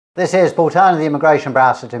This is Paul Turner, the immigration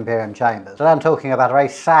Barrister at Imperium Chambers, and I'm talking about a very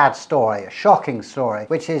sad story, a shocking story,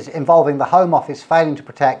 which is involving the Home Office failing to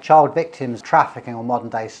protect child victims of trafficking or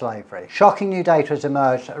modern-day slavery. Shocking new data has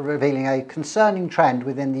emerged revealing a concerning trend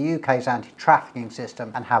within the UK's anti-trafficking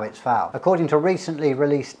system and how it's failed. According to recently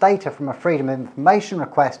released data from a Freedom of Information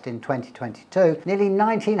request in 2022, nearly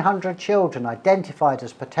 1,900 children identified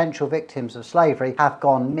as potential victims of slavery have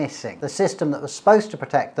gone missing. The system that was supposed to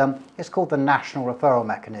protect them is called the National Referral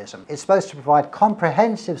Mechanism. It's supposed to provide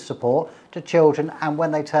comprehensive support to children, and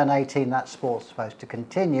when they turn 18 that support's supposed to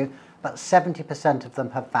continue, but 70% of them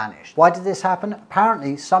have vanished. Why did this happen?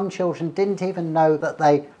 Apparently some children didn't even know that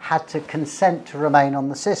they had to consent to remain on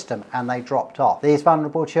the system and they dropped off. These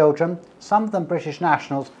vulnerable children, some of them British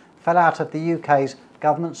nationals, fell out of the UK's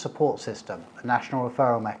government support system, the National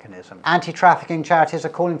Referral Mechanism. Anti-trafficking charities are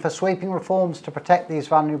calling for sweeping reforms to protect these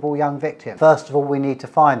vulnerable young victims. First of all, we need to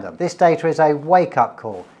find them. This data is a wake-up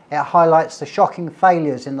call. It highlights the shocking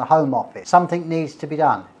failures in the Home Office. Something needs to be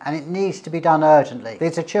done, and it needs to be done urgently.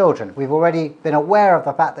 These are children. We've already been aware of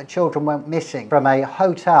the fact that children went missing from a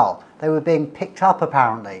hotel. They were being picked up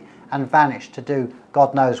apparently and vanished to do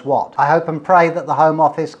God knows what. I hope and pray that the Home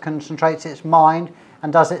Office concentrates its mind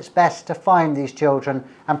and does its best to find these children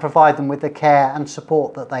and provide them with the care and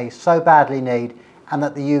support that they so badly need and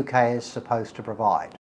that the UK is supposed to provide.